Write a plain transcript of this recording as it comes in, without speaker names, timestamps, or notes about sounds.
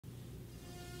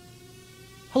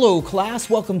Hello class,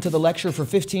 welcome to the lecture for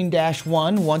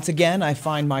 15-1. Once again, I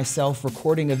find myself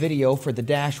recording a video for the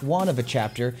 -1 of a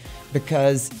chapter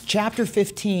because chapter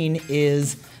 15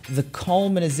 is the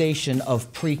culmination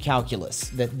of pre-calculus.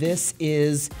 That this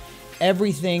is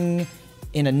everything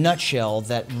in a nutshell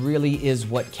that really is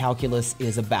what calculus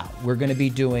is about. We're going to be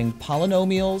doing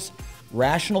polynomials,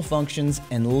 rational functions,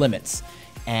 and limits.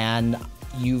 And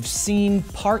you've seen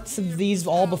parts of these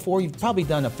all before. You've probably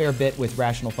done a fair bit with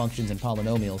rational functions and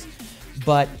polynomials.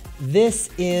 But this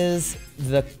is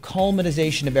the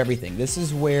culmination of everything. This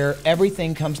is where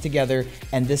everything comes together,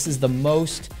 and this is the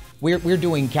most... We're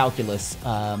doing calculus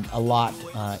a lot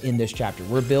in this chapter.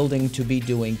 We're building to be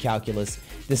doing calculus.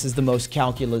 This is the most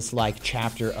calculus-like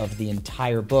chapter of the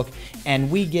entire book, and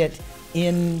we get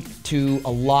into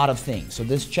a lot of things. So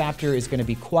this chapter is going to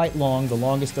be quite long, the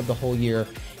longest of the whole year,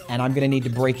 and I'm going to need to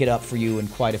break it up for you in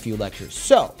quite a few lectures.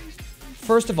 So,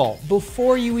 first of all,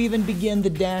 before you even begin the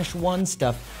 -1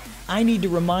 stuff, I need to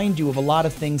remind you of a lot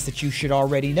of things that you should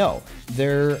already know.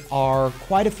 There are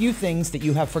quite a few things that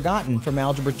you have forgotten from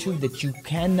Algebra 2 that you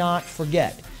cannot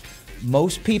forget.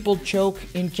 Most people choke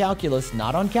in calculus,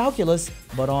 not on calculus,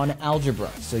 but on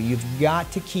algebra. So you've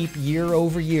got to keep year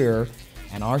over year,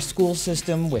 and our school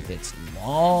system with its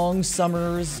long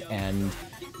summers and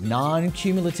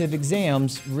non-cumulative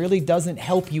exams really doesn't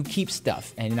help you keep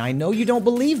stuff. And I know you don't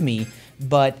believe me,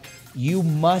 but you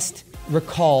must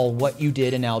recall what you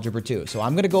did in Algebra 2. So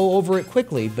I'm going to go over it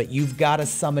quickly, but you've got to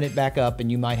summon it back up,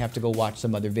 and you might have to go watch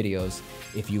some other videos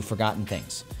if you've forgotten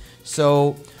things.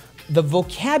 So the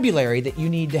vocabulary that you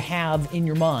need to have in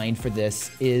your mind for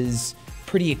this is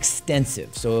pretty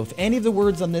extensive. So if any of the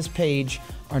words on this page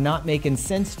are not making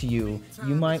sense to you,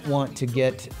 you might want to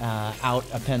get out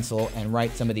a pencil and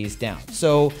write some of these down.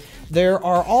 So there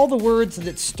are all the words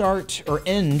that start, or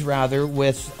end rather,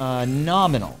 with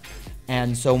nominal.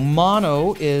 And so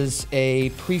mono is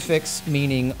a prefix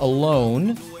meaning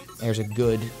alone. There's a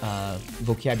good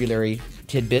vocabulary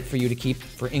tidbit for you to keep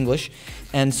for English.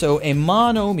 And so a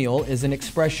monomial is an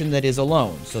expression that is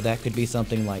alone. So that could be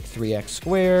something like 3x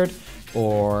squared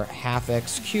or half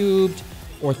x cubed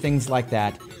or things like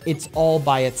that. It's all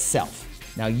by itself.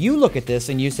 Now you look at this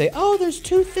and you say, oh, there's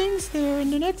two things there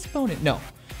and an exponent. No.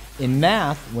 In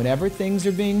math, whenever things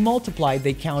are being multiplied,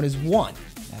 they count as one.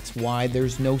 That's why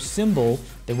there's no symbol.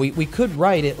 That we could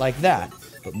write it like that,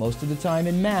 but most of the time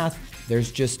in math,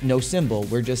 there's just no symbol.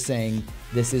 We're just saying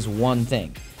this is one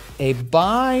thing. A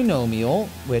binomial,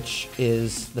 which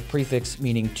is the prefix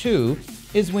meaning 2,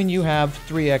 is when you have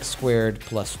 3x squared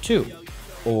plus 2,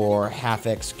 or half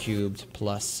x cubed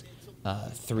plus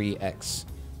 3x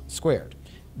squared.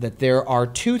 That there are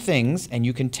two things, and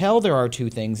you can tell there are two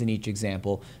things in each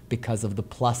example because of the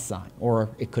plus sign, or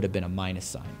it could have been a minus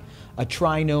sign. A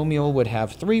trinomial would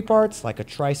have 3 parts, like a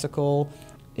tricycle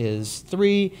is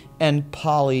 3, and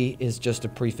poly is just a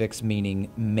prefix meaning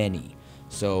many.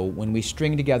 So when we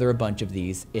string together a bunch of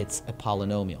these, it's a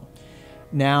polynomial.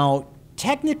 Now,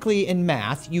 technically in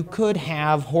math, you could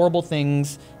have horrible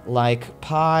things like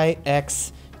pi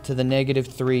x to the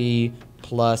 -3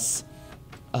 plus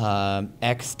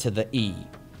x to the e.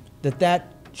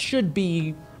 That should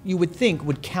be, you would think,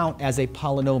 would count as a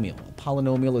polynomial. A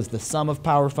polynomial is the sum of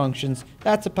power functions.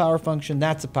 That's a power function.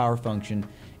 That's a power function.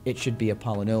 It should be a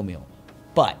polynomial.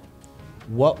 But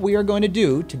what we are going to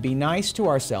do to be nice to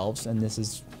ourselves, and this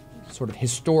is sort of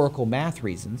historical math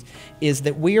reasons, is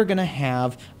that we are going to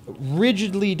have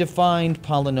rigidly defined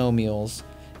polynomials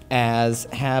as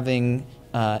having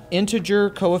integer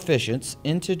coefficients,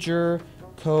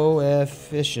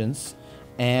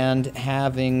 and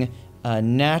having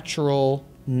natural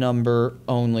number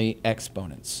only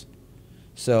exponents.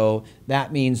 So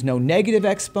that means no negative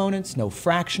exponents, no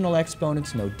fractional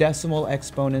exponents, no decimal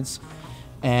exponents,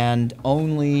 and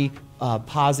only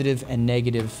positive and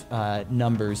negative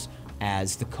numbers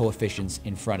as the coefficients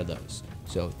in front of those.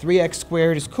 So 3x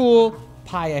squared is cool,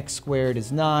 pi x squared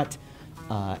is not,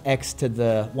 x to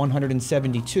the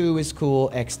 172 is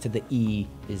cool, x to the e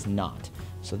is not.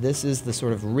 So this is the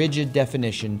sort of rigid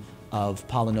definition of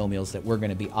polynomials that we're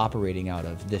going to be operating out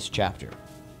of this chapter.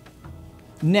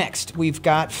 Next, we've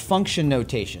got function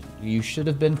notation. You should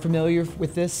have been familiar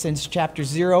with this since chapter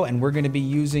 0, and we're going to be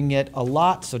using it a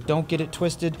lot, so don't get it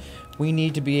twisted. We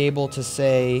need to be able to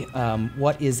say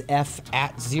what is f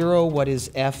at 0, what is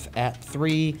f at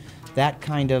 3, that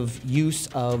kind of use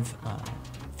of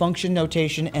function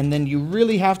notation, and then you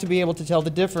really have to be able to tell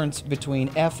the difference between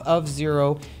f of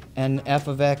 0 and f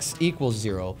of x equals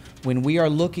 0 when we are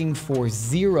looking for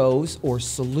zeros or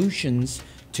solutions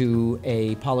to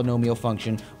a polynomial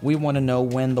function, we want to know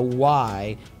when the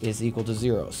y is equal to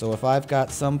 0. So if I've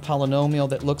got some polynomial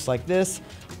that looks like this,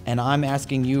 and I'm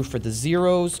asking you for the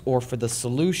zeros or for the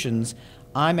solutions,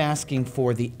 I'm asking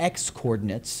for the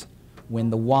x-coordinates when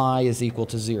the y is equal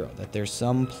to 0, that there's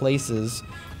some places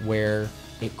where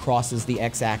it crosses the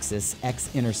x-axis,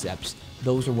 x-intercepts.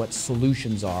 Those are what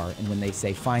solutions are, and when they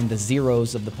say find the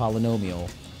zeros of the polynomial,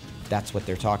 that's what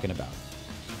they're talking about.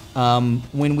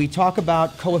 When we talk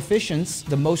about coefficients,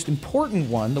 the most important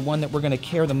one, the one that we're going to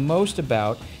care the most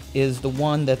about, is the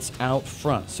one that's out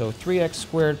front. So 3x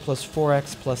squared plus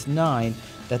 4x plus 9,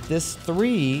 that this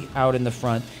 3 out in the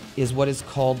front is what is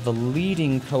called the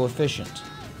leading coefficient.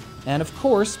 And of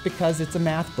course, because it's a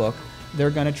math book, they're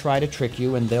going to try to trick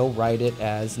you, and they'll write it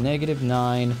as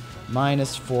 -9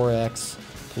 minus 4x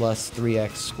plus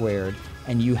 3x squared.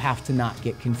 And you have to not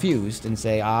get confused and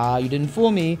say, ah, you didn't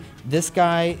fool me. This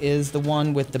guy is the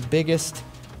one with the biggest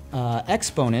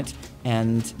exponent,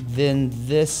 and then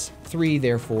this 3,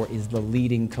 therefore, is the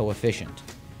leading coefficient.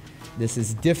 This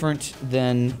is different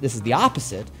than, this is the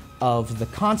opposite of the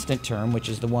constant term, which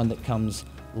is the one that comes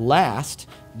last,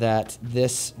 that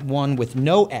this one with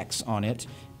no x on it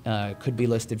could be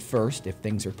listed first if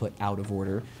things are put out of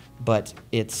order, but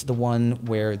it's the one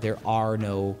where there are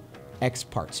no x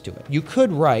parts to it. You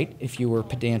could write, if you were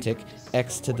pedantic,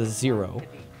 x to the 0,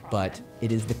 but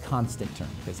it is the constant term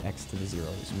because x to the 0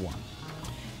 is 1.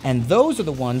 And those are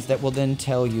the ones that will then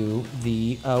tell you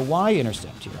the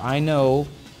y-intercept here. I know,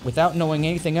 without knowing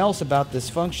anything else about this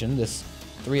function, this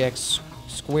 3x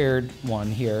squared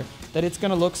one here, that it's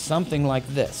going to look something like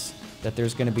this, that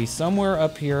there's going to be somewhere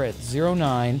up here at 0,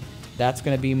 9, that's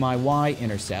going to be my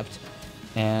y-intercept,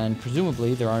 and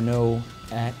presumably there are no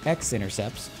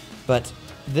x-intercepts. But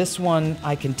this one,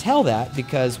 I can tell that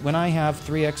because when I have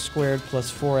 3x squared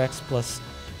plus 4x plus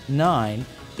 9,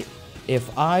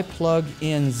 if I plug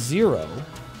in 0,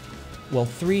 well,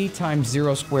 3 times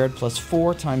 0 squared plus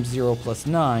 4 times 0 plus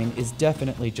 9 is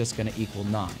definitely just going to equal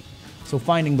 9. So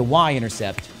finding the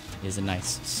y-intercept is a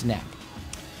nice snap.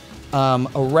 A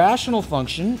rational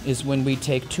function is when we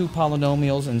take two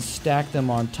polynomials and stack them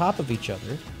on top of each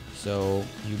other. So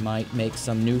you might make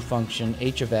some new function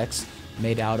h of x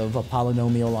made out of a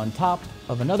polynomial on top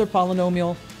of another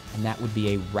polynomial, and that would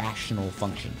be a rational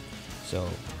function. So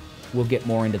we'll get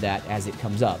more into that as it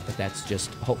comes up, but that's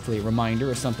just hopefully a reminder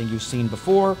of something you've seen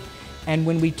before. And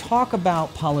when we talk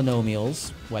about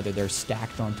polynomials, whether they're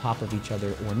stacked on top of each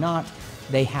other or not,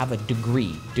 they have a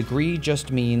degree. Degree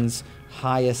just means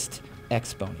highest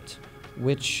exponent,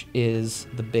 which is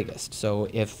the biggest. So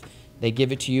if they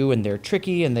give it to you and they're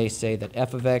tricky and they say that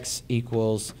f of x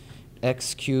equals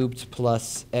x cubed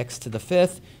plus x to the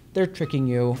 5th, they're tricking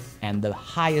you, and the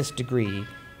highest degree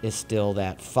is still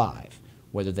that 5,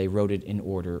 whether they wrote it in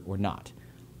order or not.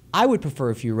 I would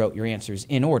prefer if you wrote your answers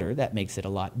in order. That makes it a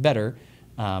lot better,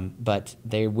 but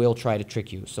they will try to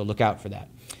trick you, so look out for that.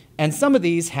 And some of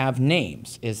these have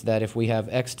names, is that if we have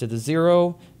x to the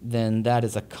 0, then that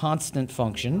is a constant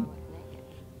function.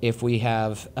 If we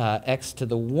have x to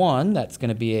the 1, that's going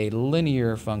to be a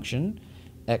linear function.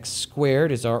 X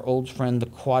squared is our old friend, the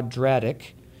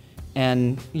quadratic.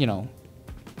 And, you know,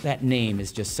 that name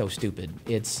is just so stupid.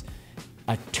 It's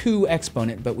a 2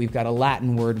 exponent, but we've got a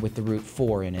Latin word with the root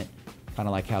 4 in it, kind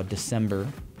of like how December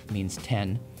means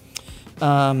 10.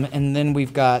 And then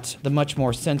we've got the much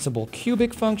more sensible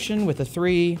cubic function with a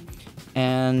 3,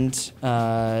 and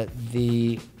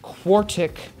the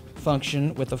quartic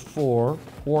function with a 4,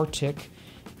 quartic,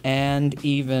 and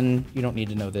even, you don't need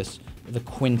to know this, the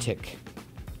quintic.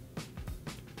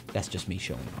 That's just me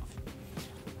showing off.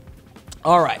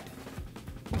 All right.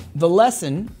 The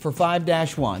lesson for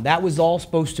 5-1, that was all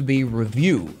supposed to be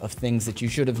review of things that you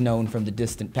should have known from the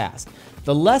distant past.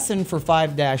 The lesson for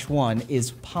 5-1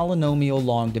 is polynomial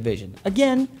long division.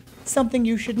 Again, something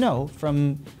you should know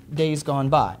from days gone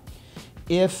by.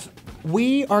 If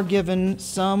we are given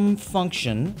some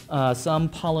function, some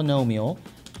polynomial,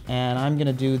 and I'm going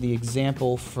to do the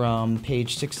example from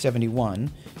page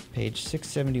 671. Page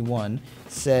 671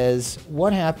 says,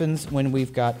 what happens when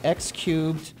we've got x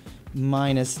cubed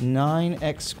minus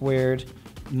 9x squared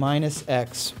minus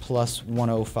x plus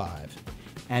 105.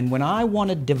 And when I want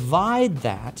to divide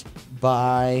that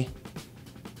by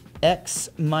x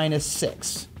minus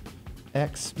 6,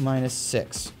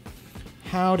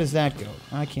 how does that go?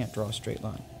 I can't draw a straight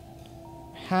line.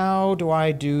 How do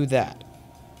I do that?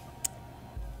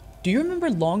 Do you remember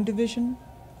long division?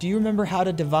 Do you remember how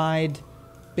to divide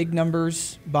big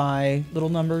numbers by little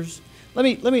numbers?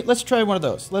 Let's try one of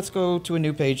those. Let's go to a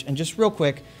new page and just real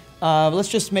quick, let's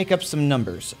just make up some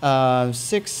numbers.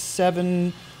 6,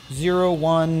 7, 0,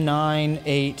 1, 9,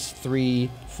 8, 3,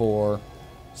 4,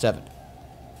 7.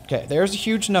 Okay, there's a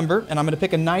huge number, and I'm going to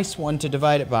pick a nice one to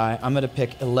divide it by. I'm going to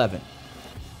pick 11.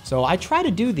 So I try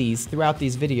to do these throughout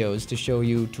these videos to show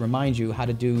you, to remind you how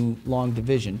to do long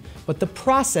division, but the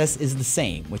process is the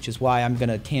same, which is why I'm going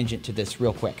to tangent to this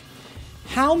real quick.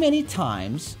 How many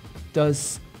times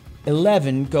does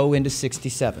 11 go into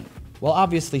 67? Well,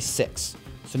 obviously 6.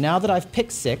 So now that I've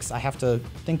picked 6, I have to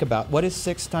think about what is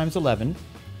 6 times 11?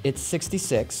 It's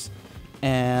 66,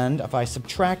 and if I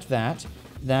subtract that,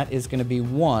 that is going to be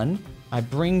 1. I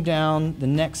bring down the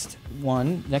next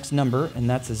number, and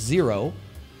that's a 0.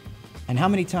 And how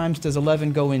many times does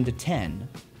 11 go into 10?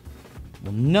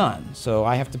 Well, none. So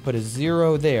I have to put a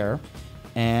 0 there,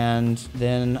 and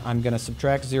then I'm going to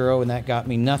subtract 0, and that got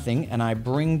me nothing. And I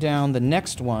bring down the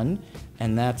next one,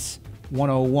 and that's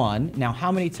 101. Now,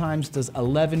 how many times does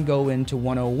 11 go into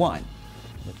 101?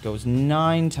 It goes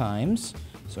 9 times.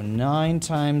 So 9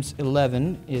 times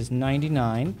 11 is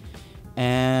 99.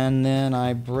 And then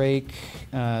I break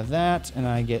that, and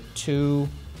I get 2.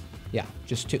 Yeah,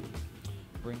 just 2.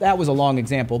 That was a long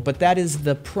example, but that is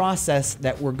the process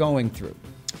that we're going through.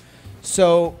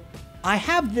 So I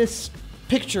have this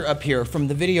picture up here from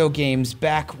the video games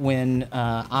back when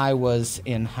I was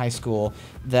in high school,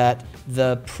 that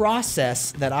the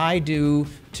process that I do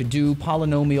to do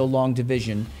polynomial long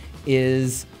division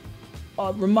is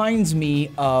reminds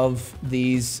me of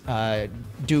these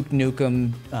Duke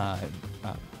Nukem,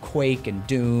 Quake and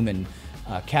Doom and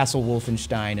Castle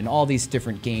Wolfenstein and all these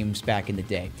different games back in the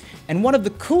day. And one of the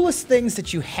coolest things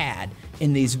that you had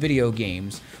in these video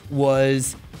games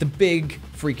was the big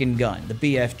freaking gun, the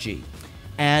BFG.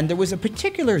 And there was a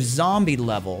particular zombie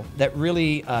level that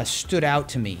really stood out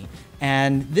to me.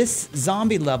 And this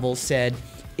zombie level said,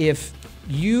 if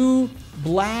you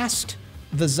blast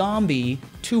the zombie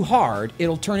too hard,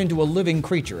 it'll turn into a living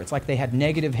creature. It's like they had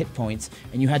negative hit points,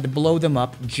 and you had to blow them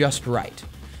up just right.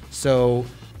 So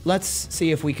let's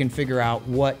see if we can figure out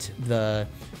what the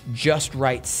just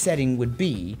right setting would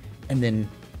be, and then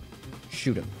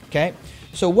shoot them, okay?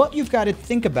 So what you've got to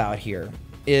think about here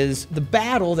is the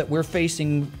battle that we're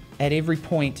facing at every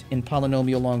point in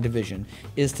polynomial long division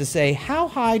is to say, how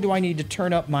high do I need to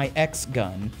turn up my x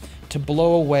gun to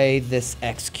blow away this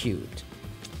x cubed?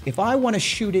 If I want to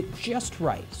shoot it just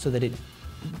right so that it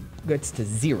gets to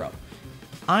 0,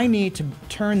 I need to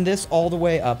turn this all the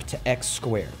way up to x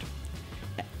squared.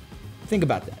 Think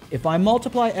about that. If I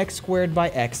multiply x squared by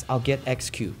x, I'll get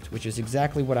x cubed, which is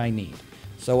exactly what I need.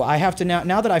 So I have to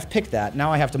now that I've picked that,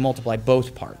 now I have to multiply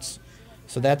both parts.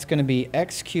 So that's going to be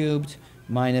x cubed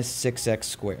minus 6x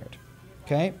squared.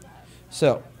 Okay?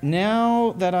 So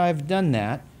now that I've done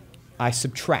that, I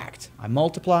subtract. I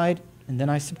multiplied, and then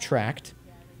I subtract.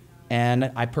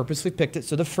 And I purposely picked it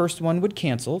so the first one would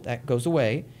cancel. That goes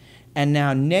away. And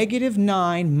now negative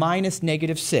 9 minus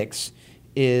negative 6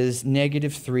 is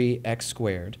negative 3x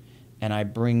squared. And I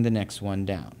bring the next one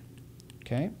down.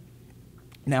 Okay?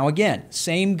 Now again,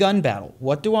 same gun battle.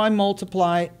 What do I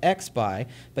multiply x by?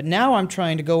 But now I'm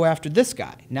trying to go after this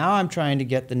guy. Now I'm trying to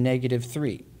get the negative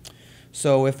 3.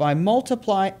 So if I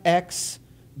multiply x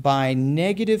by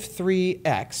negative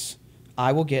 3x,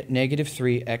 I will get negative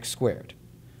 3x squared.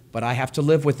 But I have to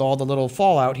live with all the little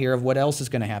fallout here of what else is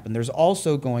going to happen. There's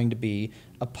also going to be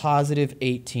a positive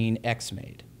 18x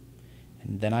made.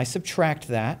 And then I subtract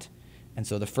that. And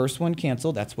so the first one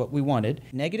canceled. That's what we wanted.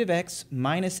 Negative x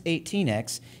minus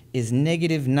 18x is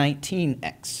negative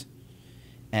 19x.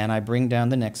 And I bring down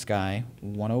the next guy,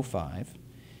 105.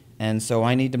 And so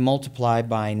I need to multiply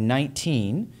by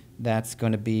 19. That's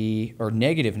going to be, or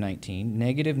negative 19.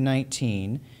 Negative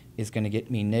 19 is going to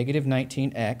get me negative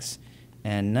 19x.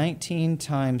 And 19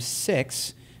 times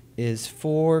 6 is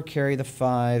 4, carry the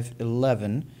 5,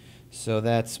 11. So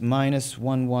that's minus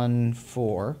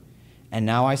 114. And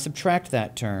now I subtract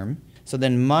that term. So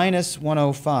then minus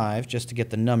 105, just to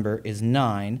get the number, is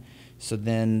 9. So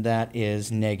then that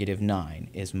is negative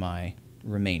 9 is my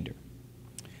remainder.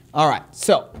 All right,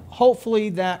 so hopefully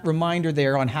that reminder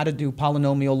there on how to do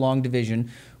polynomial long division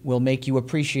will make you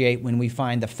appreciate when we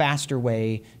find the faster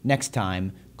way next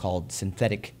time called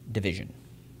synthetic division.